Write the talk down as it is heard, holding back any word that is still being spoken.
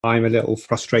I'm a little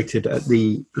frustrated at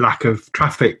the lack of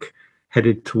traffic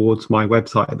headed towards my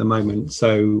website at the moment.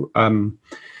 So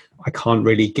I can't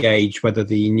really gauge whether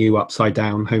the new upside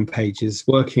down homepage is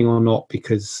working or not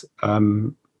because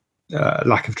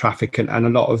lack of traffic. And a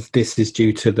lot of this is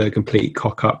due to the complete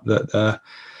cock up that the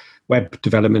web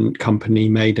development company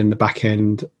made in the back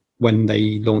end when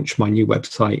they launched my new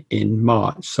website in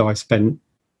March. So I spent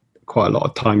quite a lot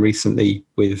of time recently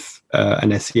with an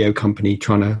SEO company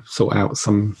trying to sort out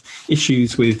some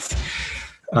issues with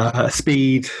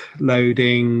speed,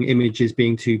 loading, images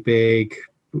being too big,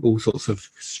 all sorts of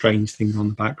strange things on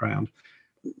the background.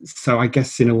 So I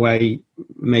guess in a way,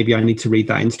 maybe I need to read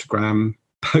that Instagram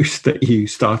post that you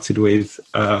started with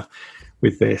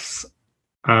this.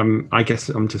 I guess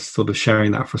I'm just sort of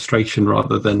sharing that frustration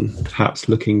rather than perhaps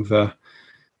looking for,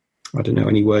 I don't know,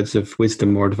 any words of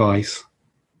wisdom or advice.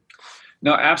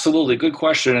 No, absolutely. Good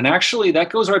question. And actually, that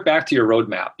goes right back to your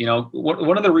roadmap. You know,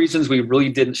 one of the reasons we really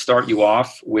didn't start you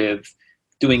off with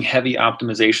doing heavy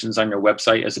optimizations on your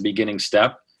website as a beginning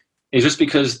step is just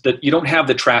because that you don't have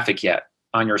the traffic yet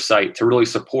on your site to really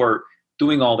support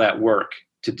doing all that work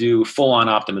to do full-on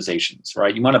optimizations,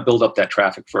 right? You want to build up that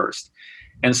traffic first.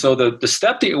 And so the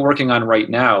step that you're working on right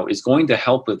now is going to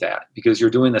help with that because you're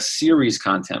doing a series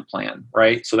content plan,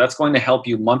 right? So that's going to help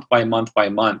you month by month by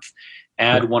month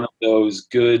add one of those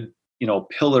good,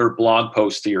 pillar blog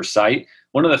posts to your site.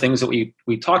 One of the things that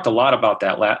we talked a lot about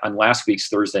that on last week's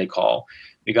Thursday call.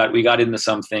 We got into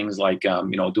some things like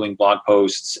doing blog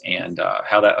posts and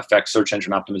how that affects search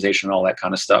engine optimization and all that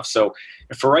kind of stuff. So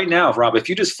for right now, Rob, if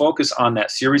you just focus on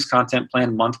that series content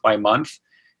plan month by month,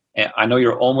 and I know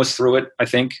you're almost through it, I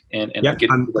think. And yeah,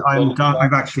 I'm done.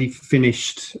 I've actually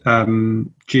finished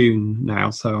June now,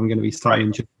 so I'm going to be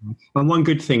starting June. And one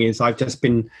good thing is I've just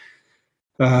been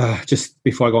just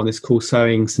before I got on this call,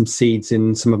 sowing some seeds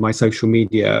in some of my social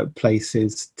media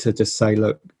places to just say,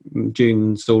 look,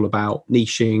 June's all about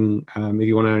niching. If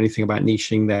you want to know anything about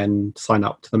niching, then sign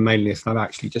up to the mailing list. And I've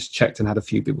actually just checked and had a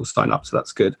few people sign up, so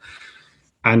that's good.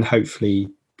 And hopefully,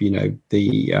 the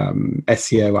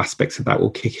SEO aspects of that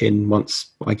will kick in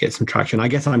once I get some traction. I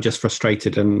guess I'm just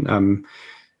frustrated and,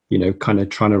 kind of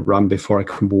trying to run before I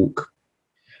can walk.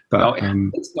 But,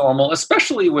 it's normal,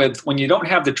 especially when you don't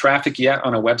have the traffic yet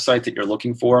on a website that you're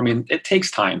looking for. I mean, it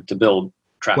takes time to build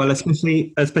traffic. Well,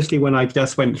 especially when I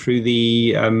just went through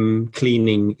the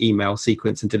cleaning email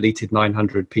sequence and deleted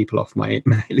 900 people off my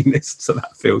mailing list. So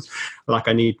that feels like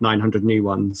I need 900 new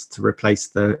ones to replace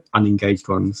the unengaged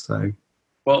ones. So,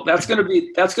 well, that's going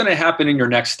to happen in your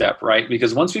next step, right?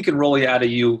 Because once we can roll out of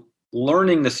you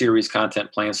learning the series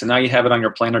content plan. So now you have it on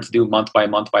your planner to do month by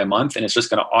month by month, and it's just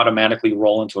going to automatically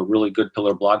roll into a really good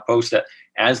pillar blog post that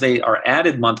as they are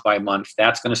added month by month,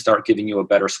 that's going to start giving you a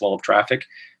better swell of traffic.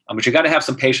 But you got to have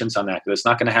some patience on that because it's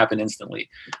not going to happen instantly.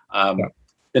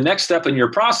 The next step in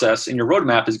your process, in your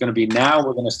roadmap, is going to be now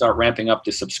we're going to start ramping up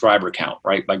the subscriber count,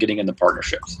 right, by getting into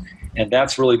partnerships. And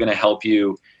that's really going to help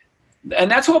you.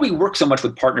 And that's why we work so much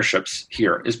with partnerships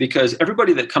here, is because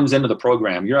everybody that comes into the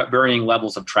program, you're at varying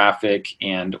levels of traffic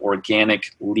and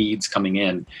organic leads coming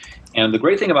in. And the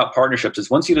great thing about partnerships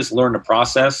is once you just learn the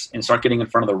process and start getting in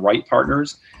front of the right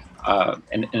partners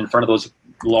and in front of those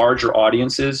larger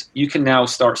audiences, you can now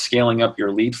start scaling up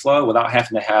your lead flow without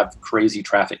having to have crazy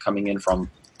traffic coming in from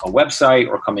a website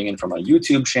or coming in from a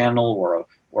YouTube channel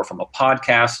or from a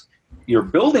podcast. You're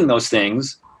building those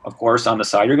things, of course, on the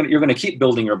side. You're going to keep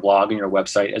building your blog and your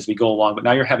website as we go along, but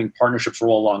now you're having partnerships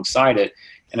roll alongside it.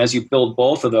 And as you build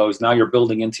both of those, now you're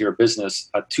building into your business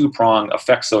a two-prong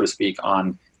effect, so to speak,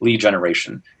 on lead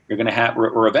generation.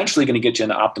 We're eventually going to get you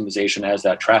into optimization as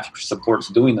that traffic supports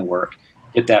doing the work,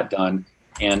 get that done,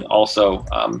 and also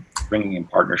bringing in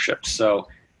partnerships. So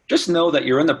just know that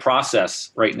you're in the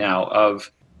process right now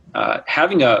of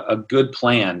having a good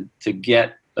plan to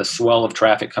get a swell of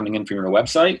traffic coming in from your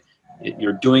website.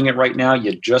 You're doing it right now.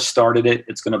 You just started it.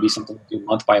 It's going to be something you do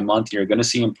month by month. You're going to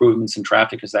see improvements in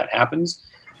traffic as that happens.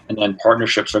 And then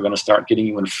partnerships are going to start getting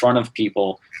you in front of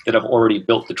people that have already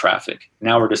built the traffic.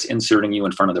 Now we're just inserting you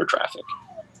in front of their traffic.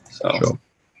 So sure.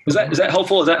 Is that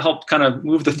helpful? Does that help kind of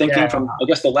move the thinking from, I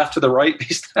guess, the left to the right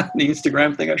based on the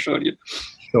Instagram thing I showed you?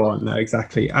 Sure. No,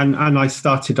 exactly. And I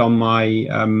started on my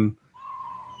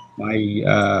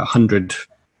 100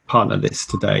 partner list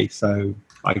today. So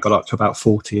I got up to about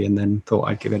 40 and then thought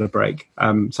I'd give it a break.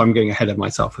 So I'm getting ahead of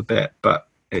myself a bit, but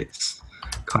it's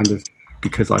kind of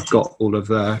because I've got all of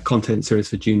the content series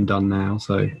for June done now.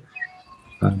 So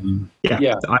I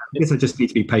guess I just need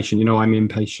to be patient. I'm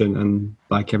impatient and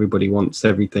like everybody wants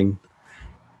everything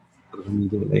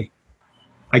immediately.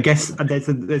 I guess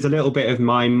there's a little bit of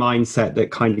my mindset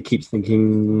that kind of keeps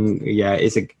thinking,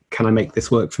 can I make this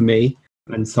work for me?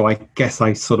 And so I guess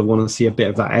I sort of want to see a bit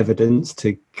of that evidence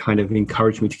to kind of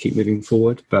encourage me to keep moving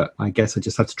forward. But I guess I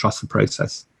just have to trust the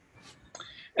process.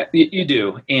 You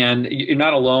do, and you're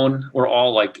not alone. We're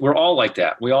all like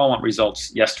that. We all want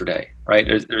results yesterday, right?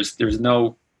 There's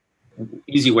no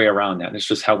easy way around that. It's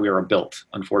just how we are built,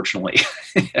 unfortunately,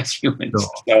 as humans.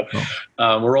 So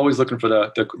we're always looking for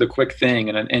the quick thing,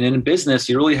 and in business,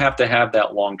 you really have to have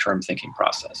that long-term thinking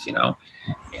process, you know.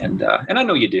 And I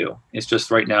know you do. It's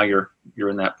just right now you're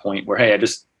in that point where, hey, I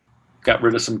just got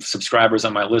rid of some subscribers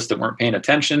on my list that weren't paying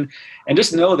attention, and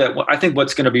just know that I think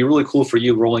what's going to be really cool for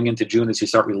you rolling into June is you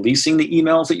start releasing the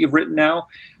emails that you've written now.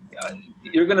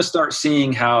 You're going to start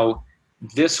seeing how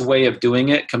this way of doing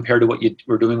it compared to what you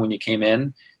were doing when you came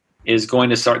in is going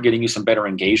to start getting you some better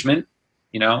engagement,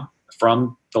 you know,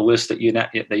 from the list that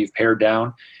you've pared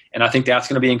down. And I think that's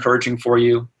going to be encouraging for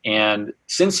you. And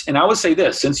I would say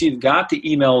this, since you've got the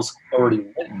emails already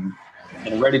written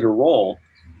and ready to roll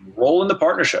in the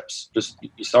partnerships. Just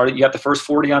you got the first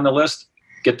 40 on the list,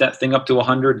 get that thing up to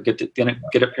 100, get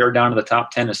it pared down to the top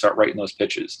 10 and start writing those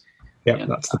pitches. Yeah,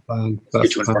 that's the plan.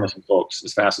 Get you in front of some folks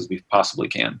as fast as we possibly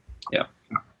can. Yeah.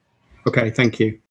 Okay, thank you.